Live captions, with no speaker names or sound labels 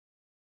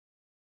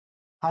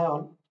Hi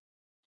all.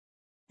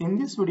 In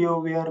this video,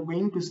 we are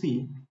going to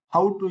see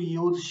how to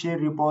use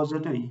shared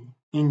repository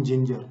in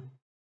Ginger.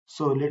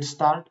 So let's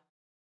start.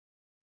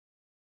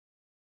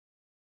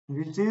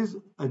 This is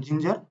a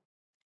Ginger.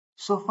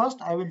 So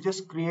first, I will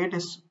just create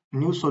a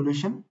new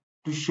solution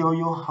to show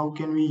you how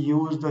can we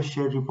use the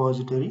shared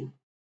repository.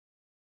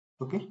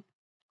 Okay,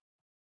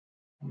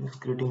 let's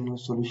create a new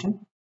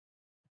solution.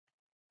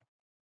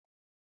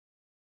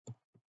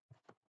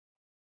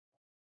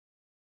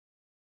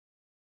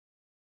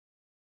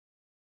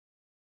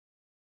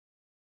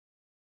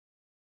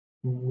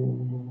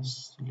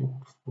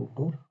 Select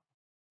folder.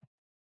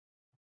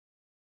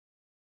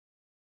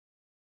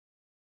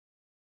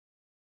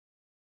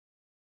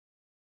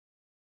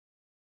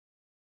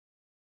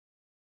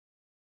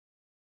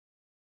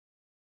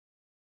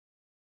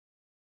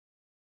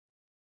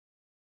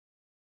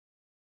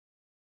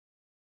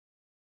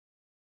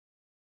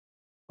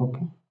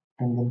 Okay,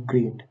 and then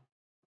create.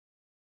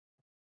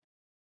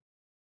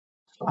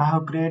 So I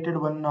have created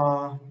one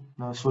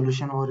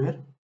solution over here.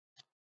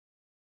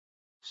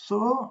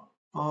 So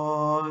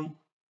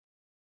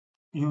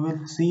you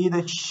will see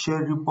the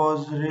shared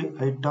repository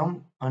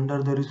item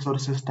under the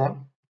resources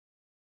tab.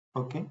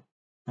 Okay,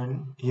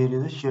 and here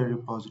is the shared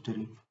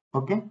repository.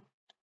 Okay,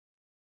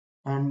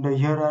 and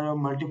here are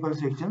multiple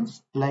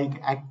sections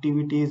like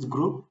activities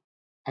group,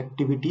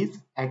 activities,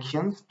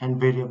 actions,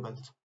 and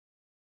variables.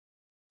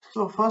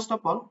 So first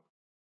of all,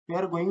 we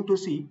are going to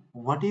see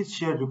what is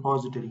shared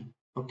repository.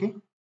 Okay,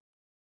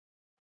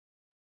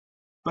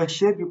 a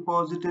shared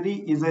repository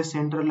is a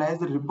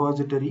centralized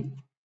repository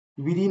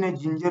within a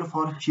Ginger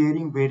for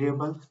sharing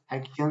variables,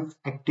 actions,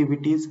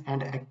 activities,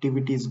 and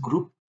activities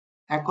group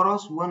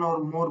across one or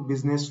more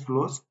business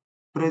flows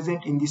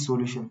present in the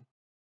solution.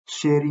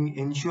 Sharing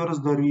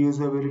ensures the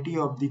reusability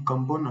of the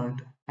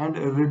component and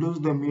reduce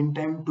the mean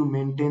time to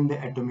maintain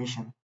the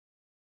automation.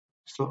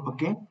 So,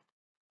 okay.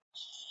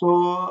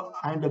 So,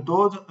 and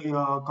those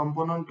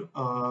component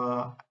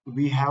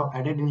we have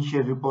added in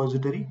share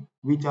repository,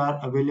 which are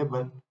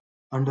available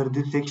under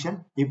this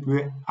section. If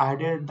we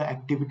added the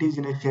activities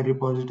in a share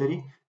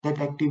repository, that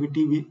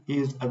activity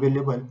is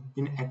available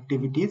in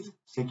activities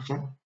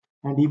section.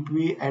 And if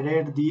we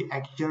added the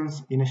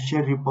actions in a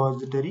share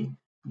repository,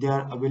 they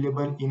are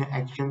available in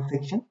action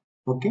section.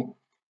 Okay.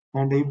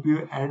 And if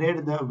you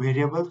added the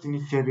variables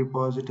in share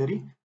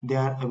repository, they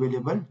are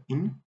available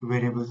in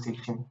variable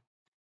section.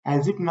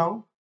 As of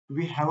now,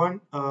 we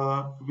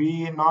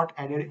not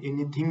added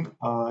anything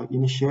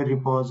in share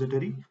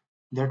repository.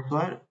 That's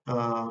why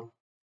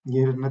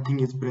here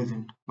nothing is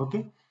present.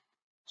 Okay,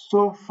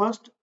 so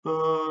first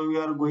we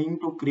are going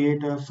to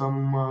create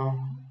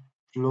some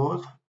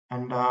flows,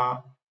 and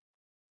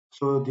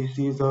so this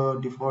is a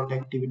default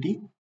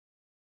activity.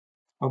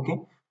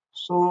 Okay,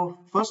 so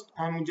first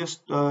I'm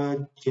just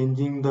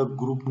changing the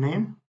group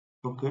name.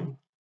 Okay,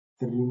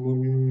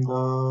 rename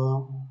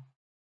the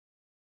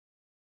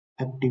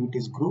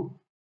activities group.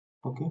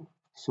 Okay,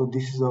 so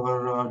this is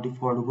our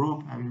default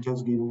group. I'm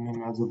just giving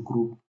him as a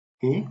group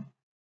A.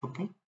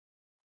 Okay,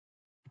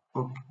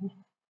 okay,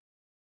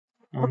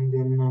 and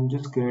then I'm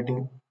just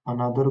creating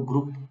another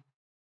group.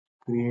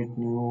 Create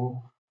new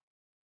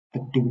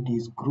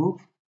activities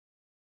group,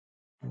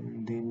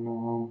 and then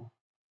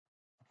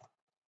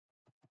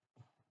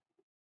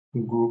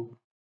group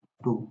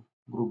 2,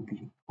 group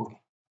B. Okay,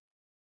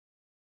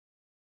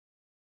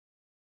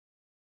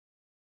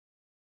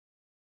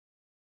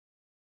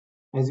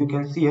 as you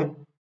can see here,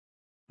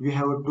 we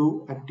have a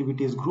two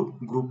activities group,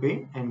 group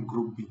A and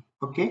group B.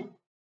 Okay,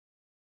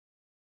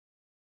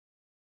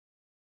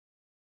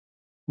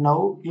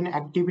 now in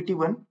activity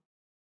 1,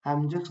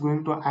 I'm just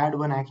going to add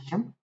one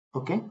action.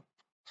 Okay,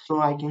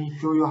 so I can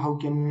show you how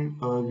can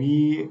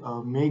we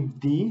make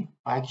the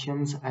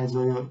actions as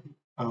a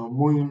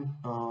move in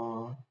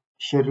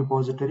share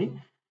repository.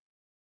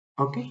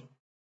 Okay,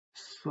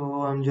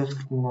 so I'm just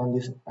clicking on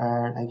this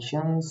add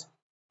actions,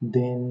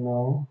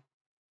 then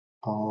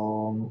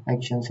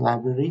actions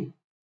library,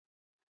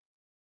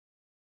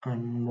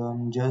 and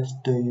I'm just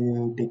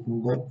taking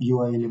the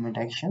UI element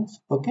actions.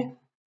 Okay,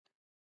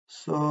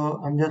 so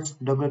I'm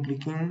just double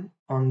clicking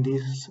on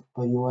this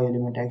UI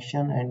element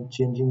action and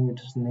changing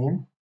its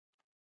name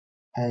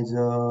as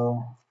a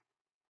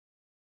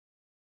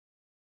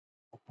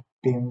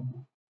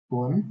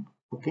temp1.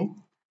 Okay,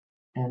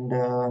 and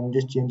I'm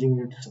just changing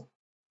it.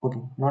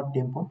 Okay, not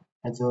temp1,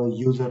 as a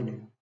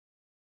username.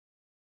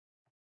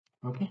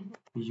 Okay,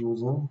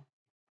 user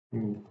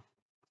name,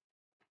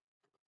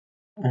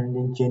 and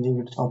then changing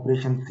its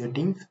operation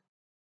settings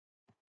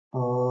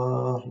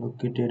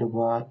located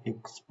by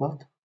expert,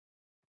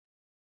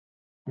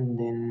 and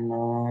then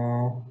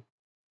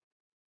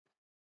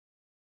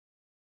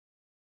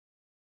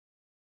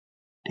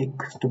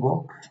text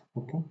box.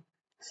 Okay,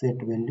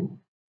 set value,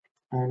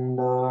 and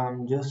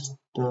I'm just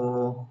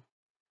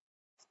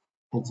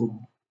as a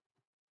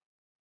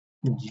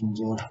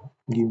ginger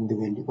giving the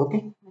value.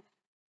 Okay,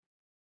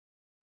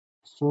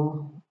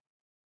 so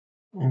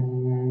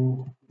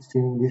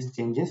saving these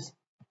changes.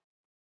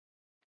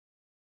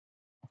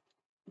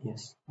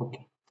 Yes,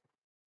 okay.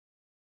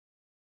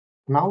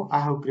 Now I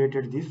have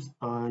created this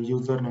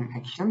username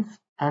actions,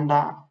 and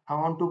I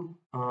want to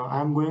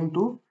I'm going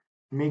to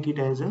make it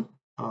as a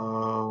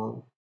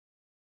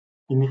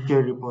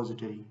initial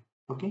repository.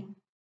 Okay,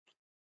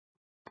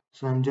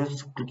 so I'm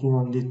just clicking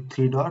on the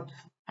three dots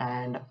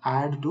and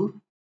add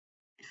to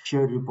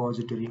shared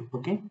repository.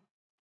 Okay,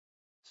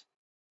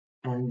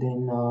 and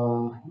then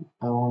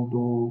I want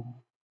to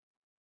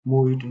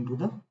move it into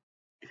the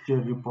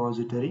shared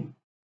repository,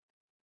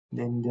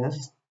 then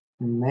just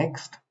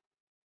next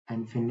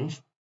and finish.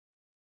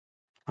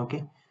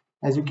 Okay,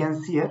 as you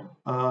can see here,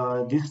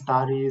 this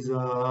star is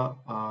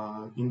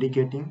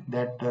indicating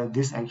that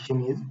this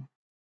action is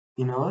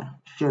in our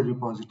shared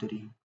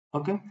repository.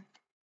 Okay,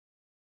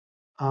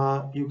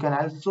 you can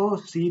also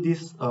see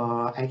this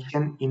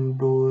action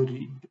into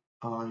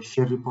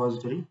shared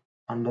repository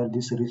under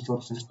this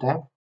resources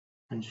tab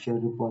and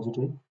shared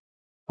repository.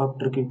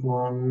 After clicking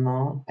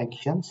on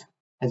actions,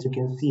 as you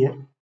can see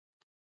here,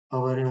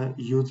 our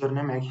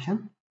username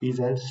action is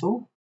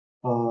also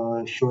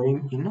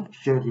showing in a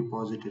shared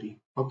repository.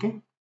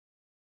 Okay,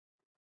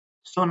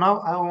 so now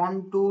I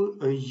want to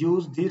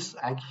use this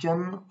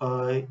action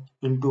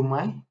into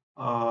my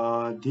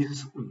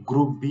this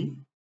group B.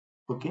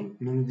 Okay,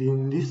 means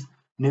in this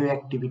new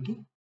activity.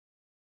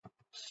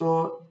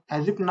 So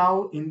as if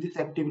now in this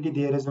activity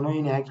there is no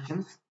any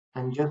actions,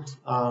 I'm just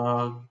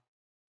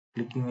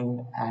clicking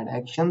in add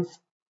actions,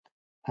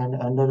 and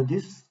under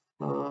this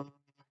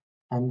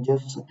I'm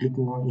just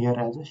clicking on here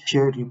as a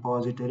shared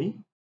repository.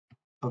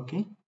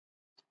 Okay,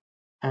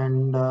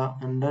 and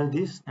under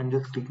this I'm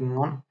just clicking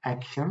on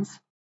actions.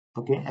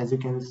 Okay, as you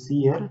can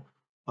see here,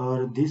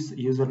 this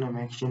username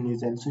action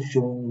is also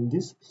showing in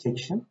this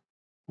section.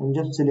 I'm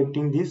just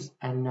selecting this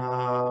and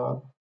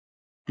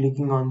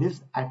clicking on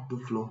this add to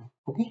flow.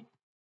 Okay,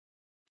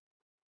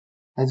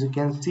 as you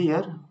can see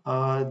here,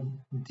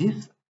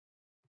 this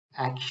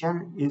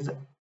action is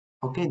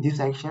okay, this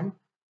action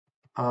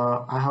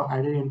I have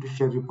added into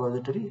shared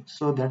repository,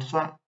 so that's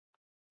why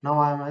now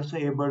I am also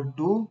able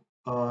to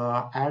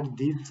add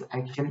this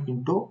action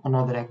into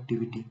another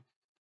activity.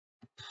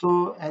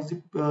 So as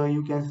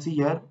you can see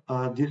here,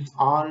 this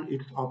all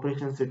its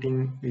operation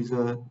setting is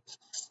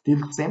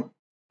still same,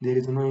 there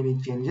is no any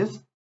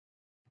changes.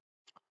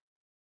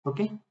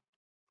 Okay,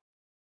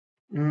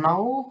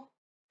 now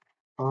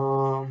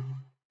uh,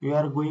 we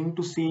are going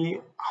to see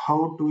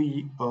how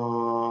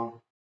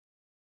to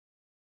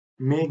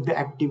make the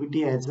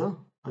activity as a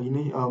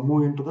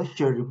move into the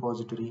shared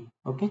repository.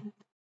 Okay,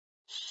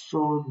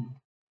 so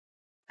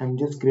I'm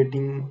just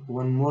creating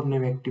one more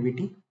new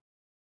activity.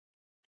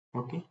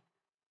 Okay,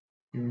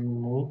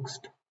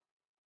 next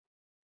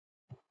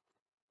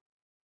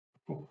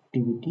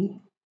activity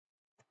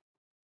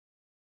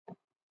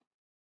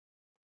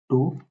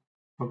 2.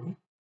 Okay,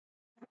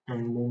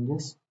 and then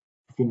just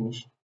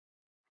finish.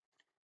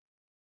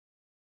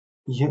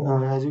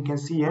 Here, as you can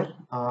see here,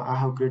 I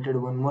have created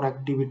one more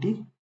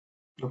activity.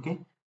 Okay,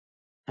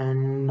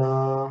 and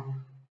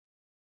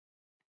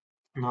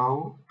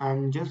now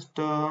I'm just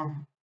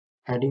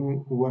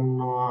adding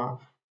one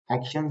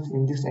actions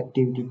in this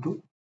activity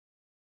too.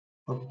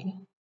 Okay,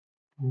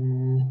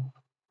 mm,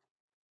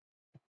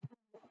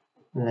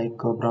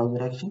 like a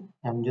browser action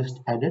I'm just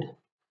added,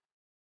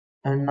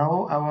 and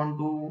now I want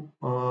to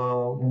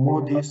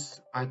move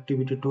this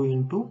activity to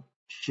into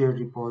shared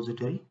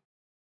repository.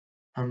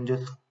 I'm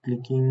just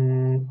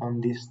clicking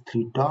on this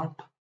three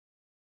dot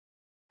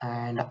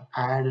and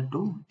add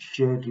to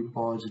shared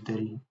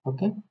repository.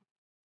 Okay,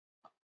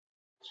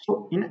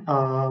 so in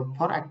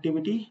for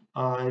activity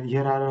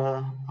here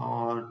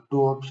are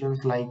two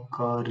options like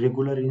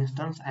regular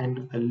instance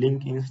and a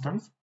link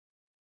instance.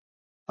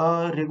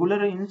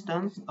 Regular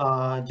instance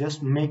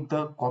just make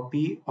the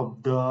copy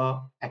of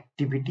the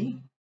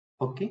activity.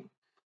 Okay,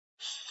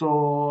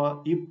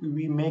 so if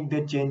we make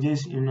the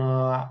changes in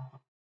a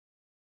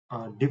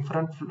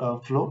different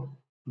flow,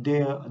 they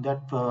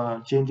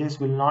that changes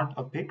will not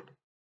affect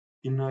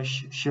in a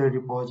shared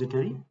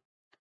repository.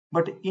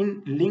 But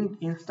in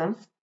linked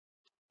instance,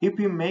 if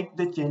you make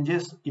the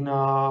changes in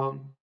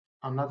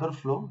another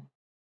flow,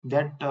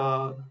 that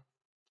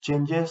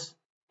changes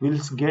will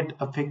get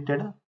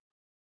affected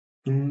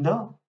in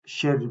the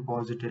shared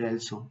repository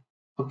also.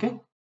 Okay,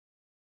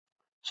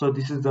 so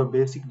this is the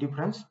basic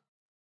difference.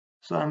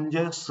 So I'm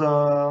just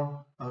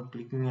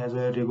clicking as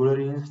a regular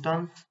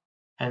instance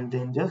and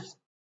then just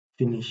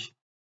finish.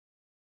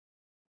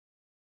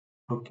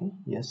 Okay,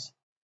 yes,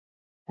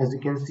 as you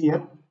can see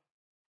here,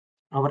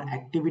 our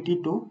activity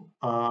to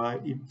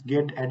it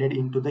get added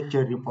into the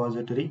shared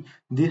repository.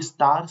 This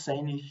star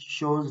sign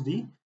shows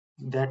the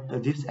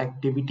that this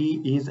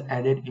activity is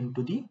added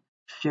into the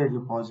shared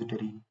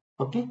repository.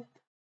 Okay,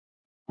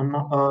 and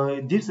now,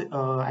 this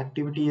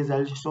activity is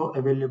also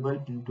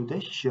available into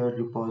the shared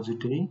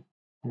repository.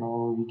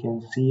 Now we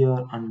can see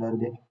here under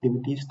the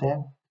activities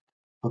tab.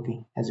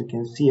 Okay, as you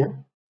can see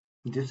here,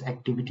 this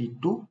activity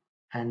 2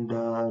 and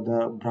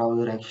the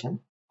browser action.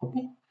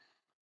 Okay,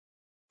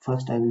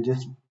 first I will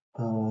just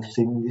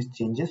saving these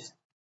changes.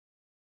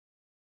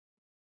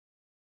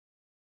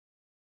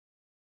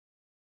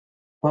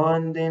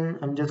 And then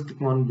I'm just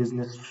clicking on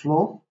business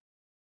flow.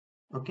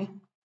 Okay,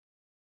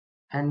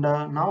 and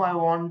now I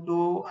want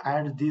to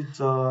add this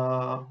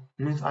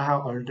means I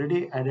have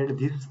already added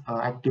this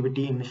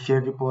activity in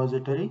shared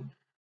repository,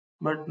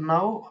 but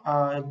now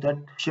that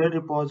shared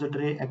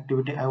repository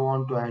activity I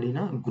want to add in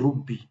a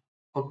group B.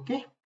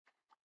 Okay,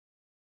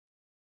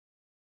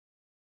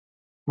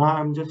 now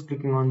I'm just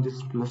clicking on this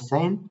plus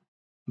sign,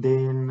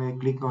 then I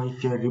click on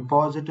share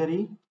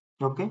repository.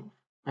 Okay,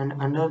 and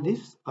under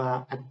this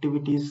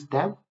activities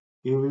tab,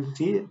 you will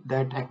see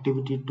that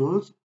activity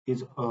tools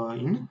is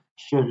in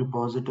share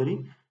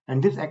repository,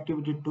 and this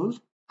activity tools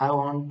I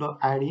want to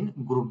add in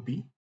group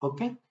B.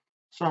 Okay,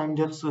 so I'm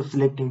just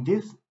selecting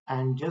this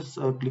and just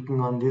clicking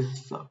on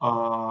this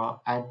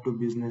add to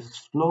business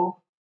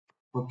flow.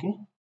 Okay,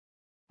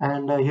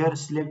 and here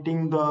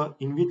selecting the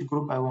in which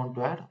group I want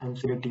to add, I'm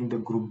selecting the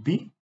group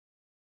B.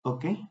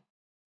 Okay,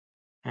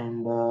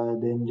 and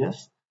then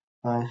just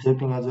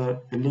selecting as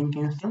a link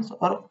instance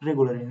or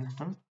regular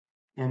instance.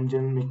 I'm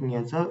just making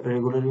as a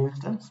regular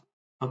instance.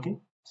 Okay,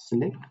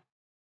 select.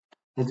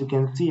 As you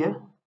can see here,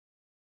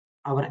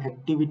 our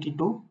activity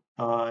 2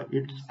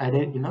 it's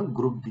added in a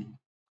group B.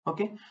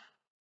 Okay,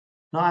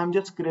 now I'm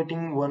just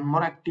creating one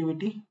more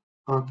activity.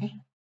 Okay,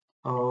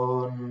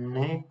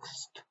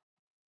 next,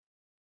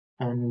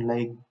 and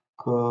like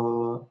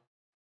uh,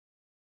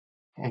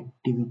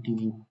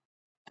 activity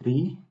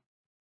 3.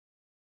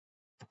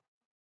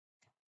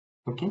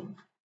 Okay,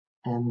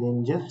 and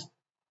then just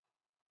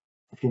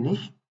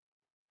finish.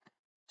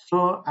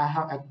 So I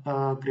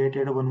have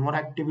created one more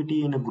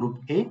activity in a group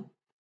A.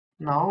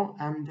 Now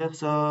I'm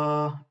just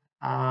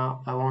I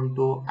want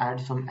to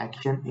add some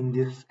action in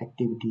this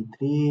activity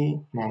 3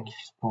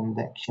 next from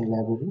the action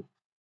library,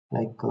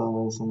 like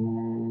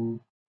some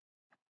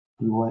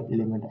UI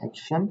element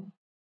action.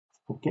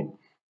 Okay,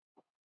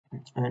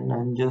 and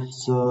I'm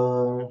just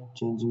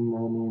changing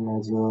the name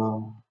as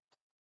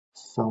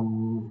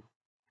some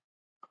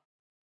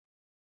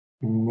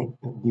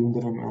giving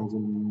the name as a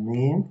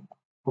name.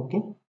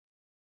 Okay,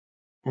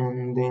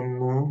 and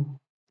then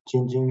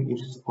changing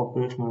its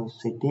operational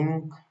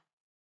setting.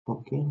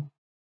 Okay,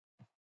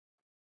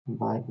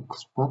 by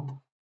expert,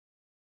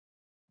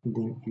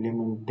 then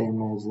element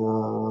time as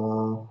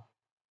a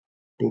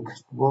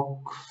text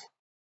box,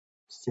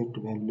 set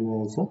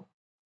value as a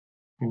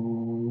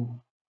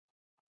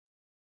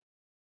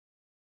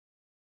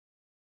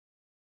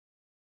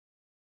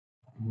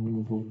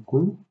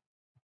Gokul.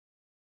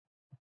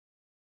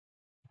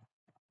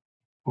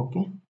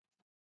 Okay,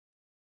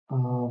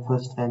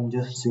 first I'm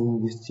just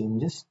seeing these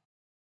changes,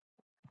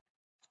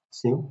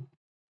 save,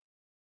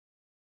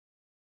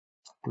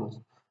 close.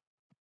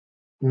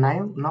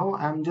 Now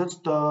I'm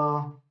just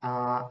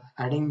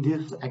adding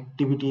this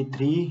activity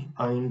 3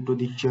 into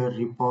the shared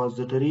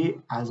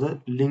repository as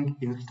a link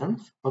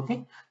instance.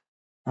 Okay,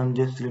 I'm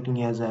just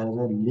selecting as a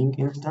link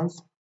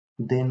instance,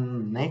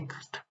 then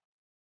next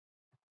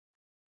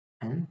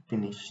and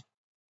finish.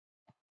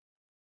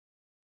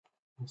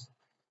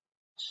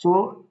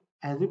 So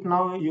as if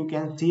now you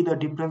can see the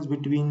difference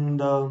between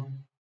the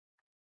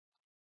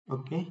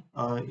okay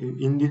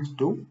in these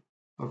two.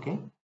 Okay,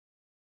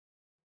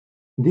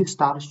 this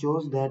star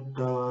shows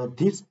that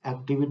this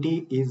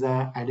activity is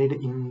added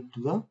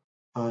into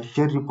the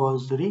shared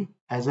repository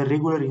as a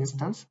regular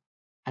instance,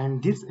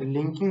 and this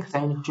linking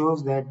sign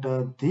shows that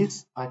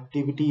this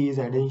activity is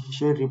added in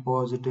shared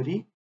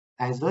repository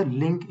as a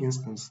link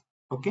instance.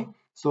 Okay,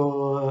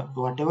 so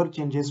whatever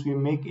changes we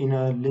make in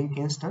a link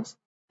instance,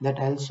 that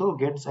also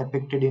gets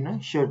affected in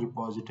a shared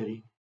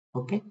repository.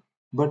 Okay,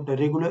 but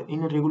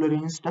in a regular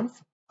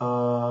instance,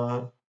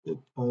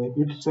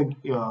 it's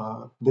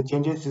the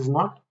changes is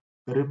not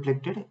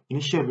reflected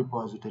initial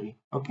repository.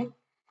 Okay,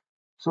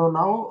 so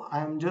now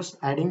I am just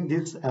adding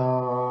this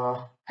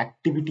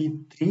activity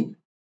 3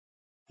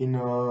 in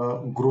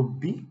group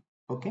B.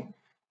 Okay,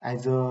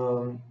 as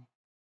a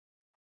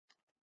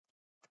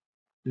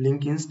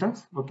link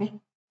instance. Okay,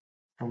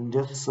 I'm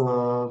just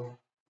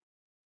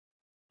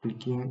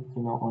clicking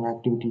on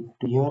activity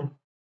 2 here,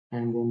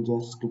 and then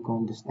just click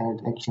on this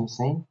add action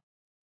sign.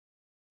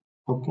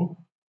 Okay,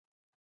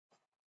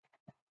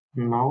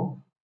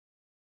 now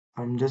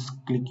I'm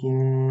just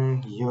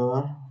clicking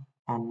here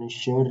on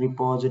share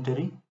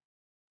repository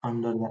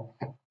under the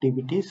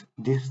activities,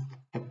 this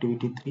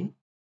activity 3.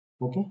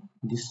 Okay,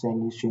 this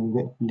sign is showing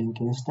the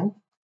link instance,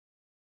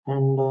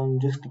 and I'm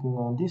just clicking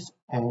on this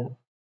add.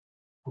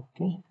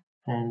 Okay,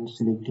 and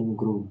selecting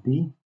group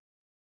B,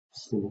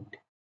 select.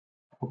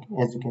 Okay,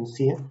 as you can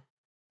see here,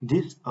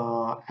 this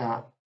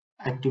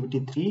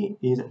activity 3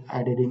 is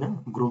added in a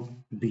group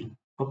B.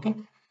 Okay,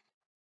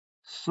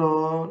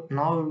 so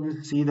now we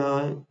will see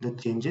the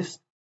changes.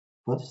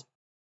 First,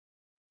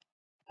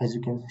 as you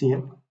can see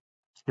here,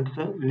 it's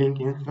a link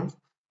instance.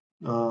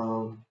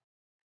 uh,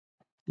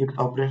 its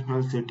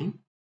operational setting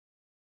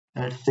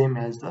as same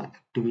as the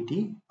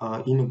activity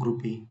in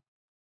group A.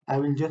 I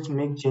will just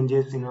make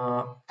changes in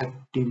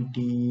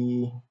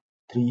activity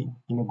 3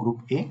 in a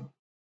group A.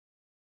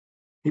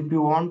 If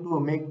you want to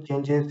make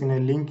changes in a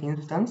link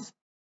instance,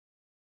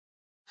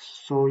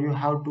 So you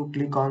have to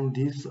click on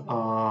this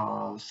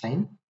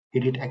sign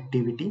edit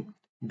activity,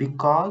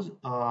 because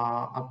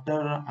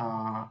after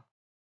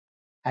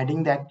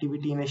adding the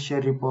activity in a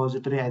shared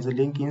repository as a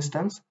link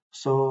instance,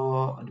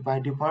 so by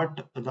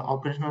default the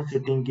operational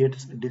setting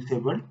gets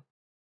disabled.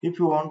 If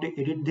you want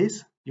to edit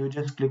this, you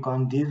just click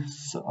on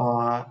this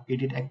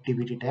edit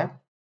activity tab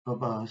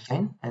of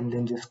sign, and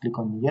then just click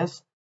on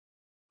yes.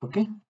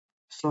 Okay,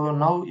 so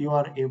now you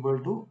are able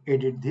to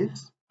edit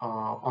this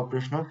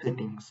operational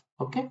settings.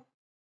 Okay,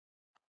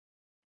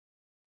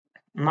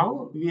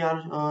 now we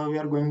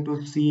are going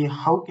to see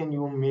how can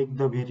you make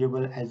the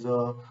variable as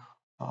a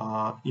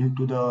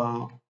into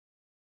the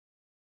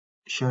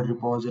shared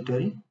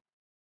repository.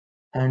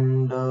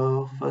 And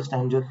first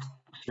I'm just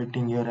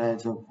selecting here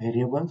as a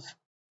variables.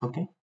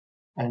 Okay,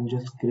 I'm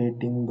just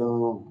creating the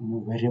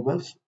new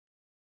variables.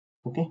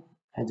 Okay,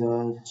 as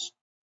a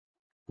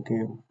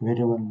okay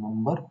variable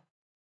number.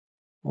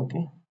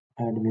 Okay,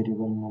 add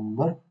variable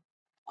number,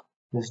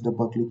 just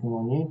double clicking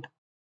on it,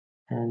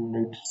 and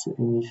its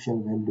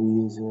initial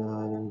value is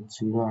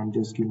 0. I'm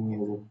just giving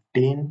it a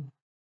 10,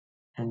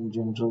 and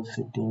general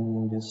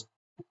setting just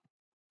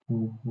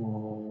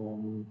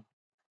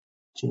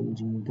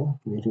changing the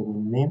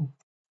variable name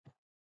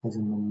as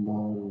a number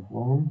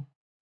 1.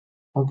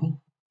 Okay,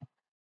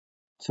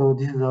 so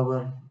this is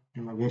our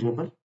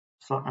variable.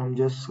 So I'm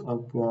just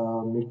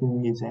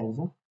making it as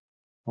a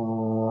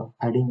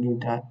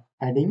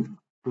adding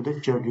to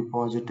the shared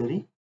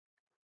repository.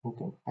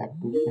 Okay,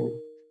 add to shared.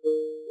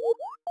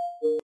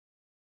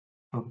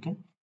 Okay,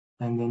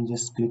 and then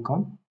just click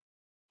on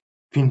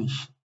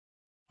finish.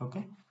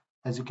 Okay,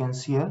 as you can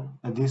see here,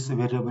 this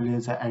variable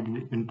is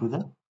added into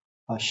the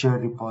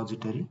shared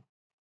repository.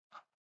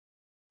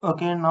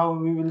 Okay, now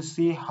we will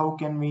see how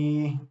can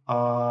we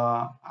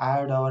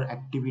add our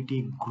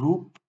activity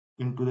group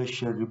into the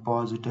shared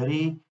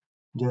repository.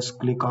 Just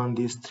click on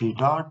this three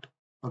dot.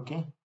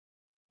 Okay,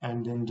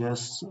 and then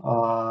just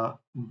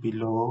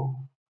below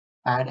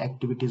add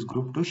activities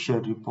group to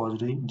shared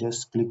repository,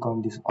 just click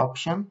on this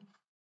option.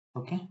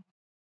 Okay,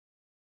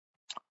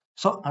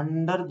 so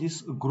under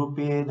this group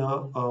A, the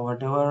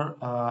whatever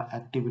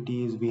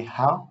activities we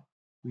have,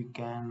 we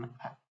can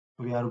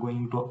we are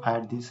going to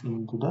add this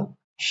into the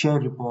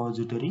shared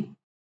repository.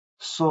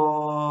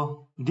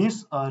 So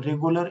this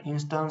regular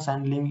instance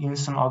and link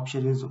instance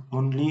option is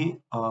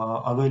only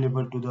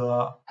available to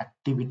the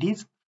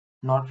activities,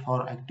 not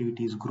for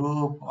activities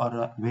group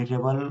or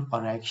variable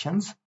or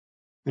actions.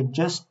 It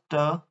just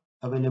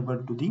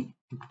available to the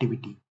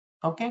activity.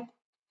 Okay,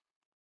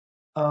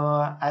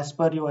 as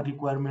per your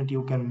requirement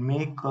you can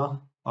make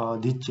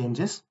these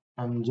changes.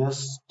 I'm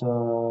just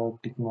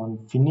clicking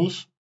on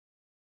finish.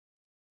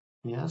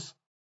 Yes.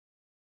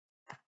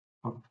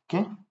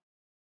 Okay,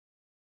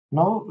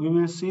 now we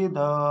will see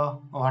the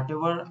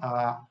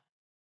whatever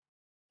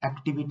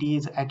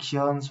activities,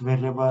 actions,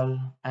 variable,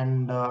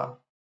 and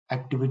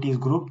activities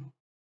group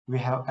we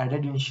have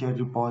added in shared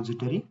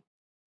repository.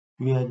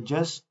 We are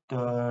just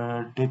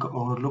take a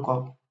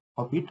overlook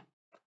of it.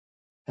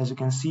 As you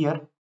can see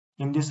here,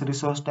 in this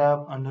resource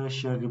tab under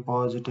shared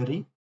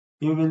repository,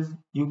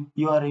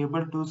 you are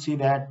able to see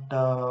that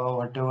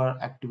whatever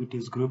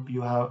activities group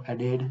you have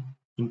added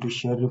into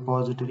shared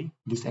repository,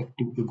 this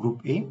activity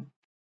group A,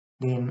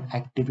 then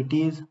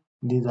activities,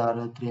 these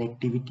are three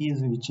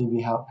activities which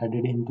we have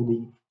added into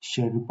the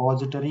shared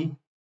repository,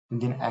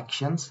 and then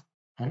actions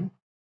and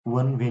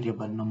one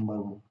variable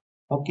number 1.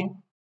 Okay,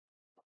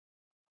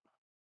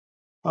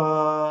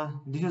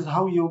 this is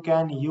how you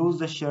can use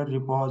the shared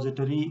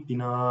repository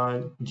in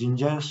a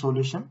Ginger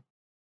solution,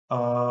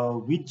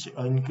 which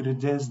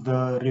increases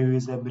the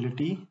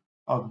reusability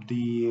of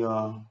the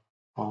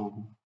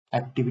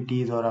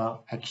activities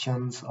or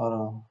actions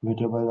or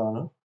variable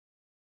or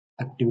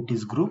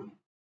activities group.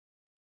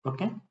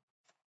 Okay,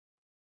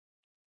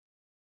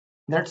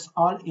 that's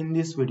all in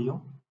this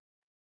video.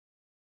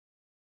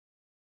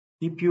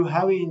 If you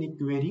have any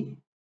query,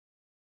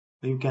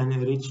 you can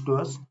reach to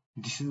us.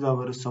 This is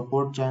our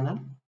support channel.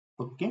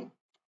 Okay,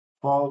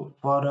 for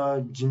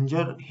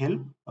Ginger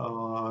help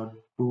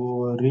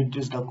to read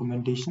this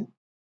documentation,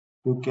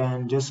 you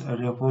can just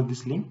refer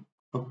this link.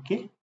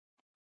 Okay,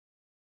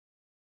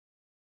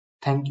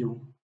 thank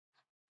you.